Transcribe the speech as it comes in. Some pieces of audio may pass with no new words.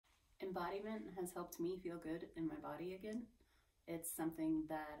Embodiment has helped me feel good in my body again. It's something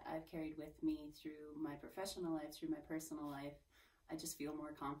that I've carried with me through my professional life, through my personal life. I just feel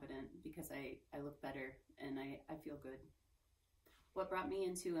more confident because I look better and I feel good. What brought me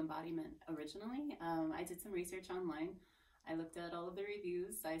into embodiment originally? I did some research online. I looked at all of the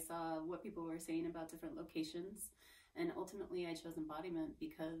reviews. I saw what people were saying about different locations. And ultimately I chose embodiment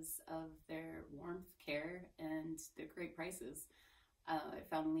because of their warmth, care, and their great prices. I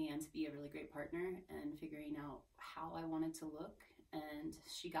found Leanne to be a really great partner and figuring out how I wanted to look, and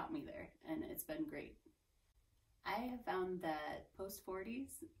she got me there, and it's been great. I have found that post 40s,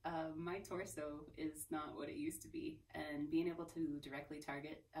 my torso is not what it used to be, and being able to directly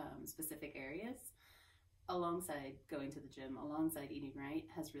target specific areas alongside going to the gym, alongside eating right,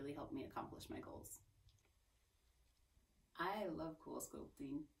 has really helped me accomplish my goals. I love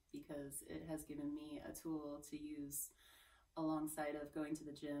CoolSculpting because it has given me a tool to use alongside of going to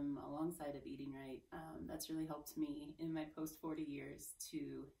the gym, alongside of eating right. That's really helped me in my post 40 years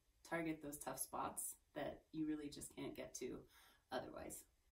to target those tough spots that you really just can't get to otherwise.